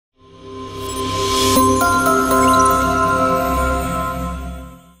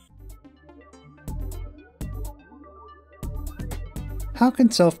how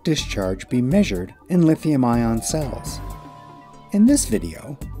can self-discharge be measured in lithium-ion cells? In this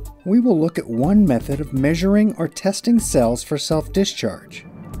video, we will look at one method of measuring or testing cells for self-discharge.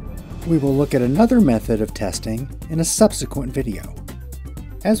 We will look at another method of testing in a subsequent video.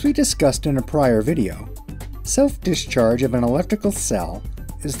 As we discussed in a prior video, self-discharge of an electrical cell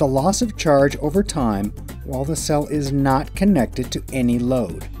is the loss of charge over time while the cell is not connected to any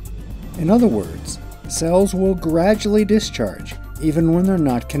load. In other words, cells will gradually discharge even when they're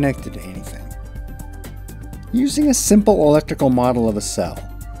not connected to anything. Using a simple electrical model of a cell,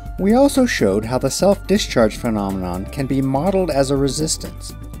 we also showed how the self-discharge phenomenon can be modeled as a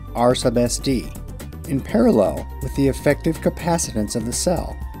resistance, R sub SD, in parallel with the effective capacitance of the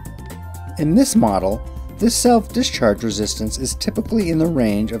cell. In this model, this self-discharge resistance is typically in the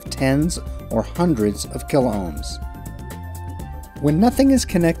range of tens or hundreds of kiloohms. When nothing is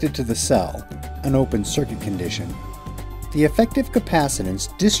connected to the cell, an open circuit condition, the effective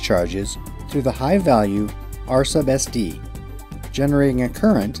capacitance discharges through the high value R sub SD, generating a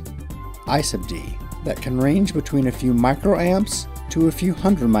current, I sub D, that can range between a few microamps to a few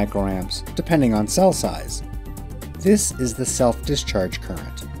hundred microamps, depending on cell size. This is the self-discharge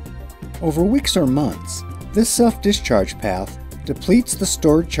current. Over weeks or months, this self-discharge path depletes the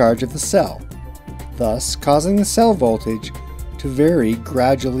stored charge of the cell, thus causing the cell voltage to very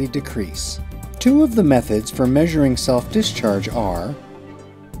gradually decrease. Two of the methods for measuring self-discharge are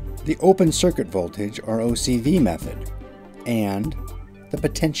the open circuit voltage, or OCV method, and the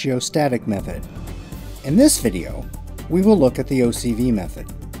potentiostatic method. In this video, we will look at the OCV method.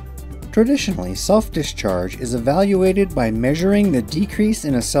 Traditionally, self-discharge is evaluated by measuring the decrease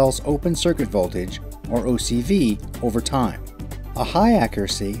in a cell's open circuit voltage, or OCV, over time. A high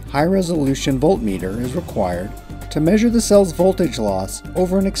accuracy, high resolution voltmeter is required to measure the cell's voltage loss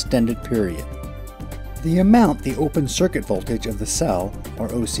over an extended period. The amount the open circuit voltage of the cell, or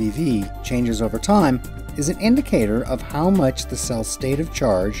OCV, changes over time is an indicator of how much the cell's state of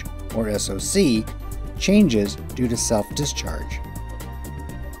charge, or SOC, changes due to self-discharge.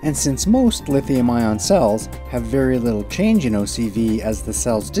 And since most lithium-ion cells have very little change in OCV as the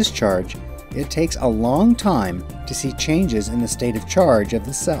cells discharge, it takes a long time to see changes in the state of charge of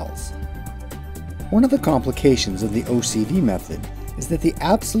the cells. One of the complications of the OCV method is that the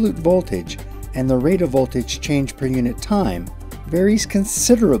absolute voltage and the rate of voltage change per unit time varies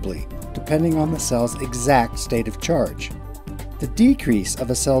considerably depending on the cell's exact state of charge. The decrease of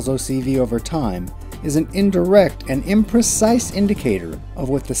a cell's OCV over time is an indirect and imprecise indicator of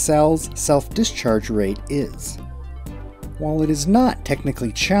what the cell's self-discharge rate is. While it is not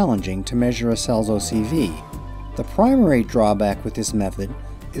technically challenging to measure a cell's OCV, the primary drawback with this method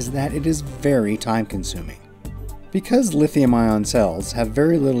is that it is very time-consuming. Because lithium-ion cells have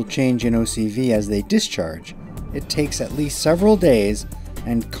very little change in OCV as they discharge, it takes at least several days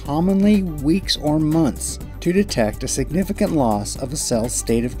and commonly weeks or months to detect a significant loss of a cell's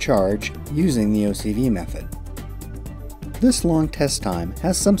state of charge using the OCV method. This long test time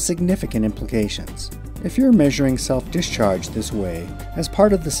has some significant implications. If you're measuring self-discharge this way as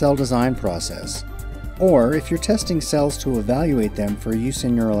part of the cell design process, or if you're testing cells to evaluate them for use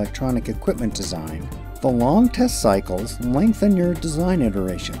in your electronic equipment design, the long test cycles lengthen your design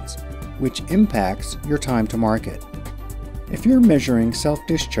iterations, which impacts your time to market. If you're measuring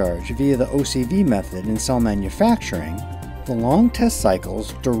self-discharge via the OCV method in cell manufacturing, the long test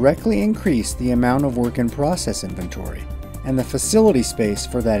cycles directly increase the amount of work in process inventory and the facility space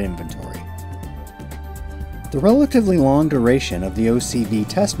for that inventory. The relatively long duration of the OCV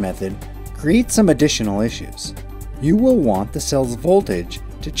test method creates some additional issues. You will want the cell's voltage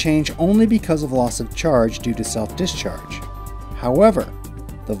to change only because of loss of charge due to self-discharge. However,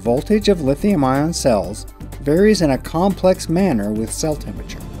 the voltage of lithium-ion cells varies in a complex manner with cell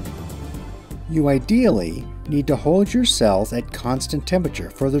temperature. You ideally need to hold your cells at constant temperature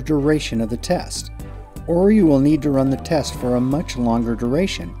for the duration of the test, or you will need to run the test for a much longer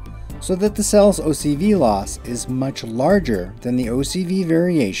duration so that the cell's OCV loss is much larger than the OCV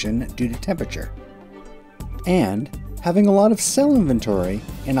variation due to temperature. And having a lot of cell inventory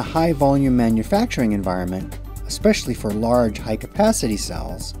in a high-volume manufacturing environment, especially for large, high-capacity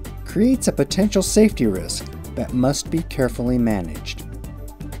cells, creates a potential safety risk that must be carefully managed.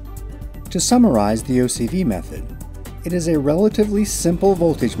 To summarize the OCV method, it is a relatively simple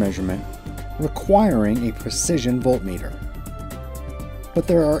voltage measurement requiring a precision voltmeter. But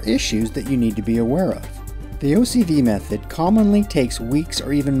there are issues that you need to be aware of. The OCV method commonly takes weeks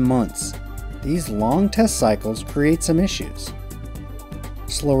or even months. These long test cycles create some issues.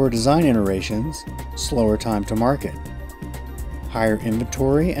 Slower design iterations, slower time to market, higher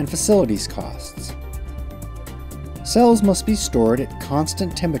inventory and facilities costs. Cells must be stored at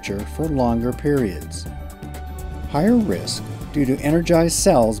constant temperature for longer periods. Higher risk due to energized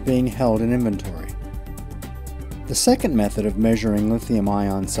cells being held in inventory. The second method of measuring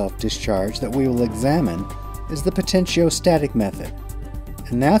lithium-ion self-discharge that we will examine is the potentiostatic method,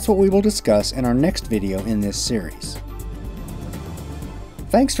 and that's what we will discuss in our next video in this series.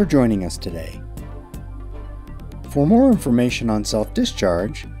 Thanks for joining us today. For more information on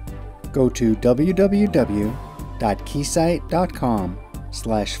self-discharge, go to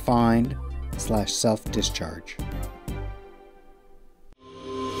www.keysight.com/find/self-discharge.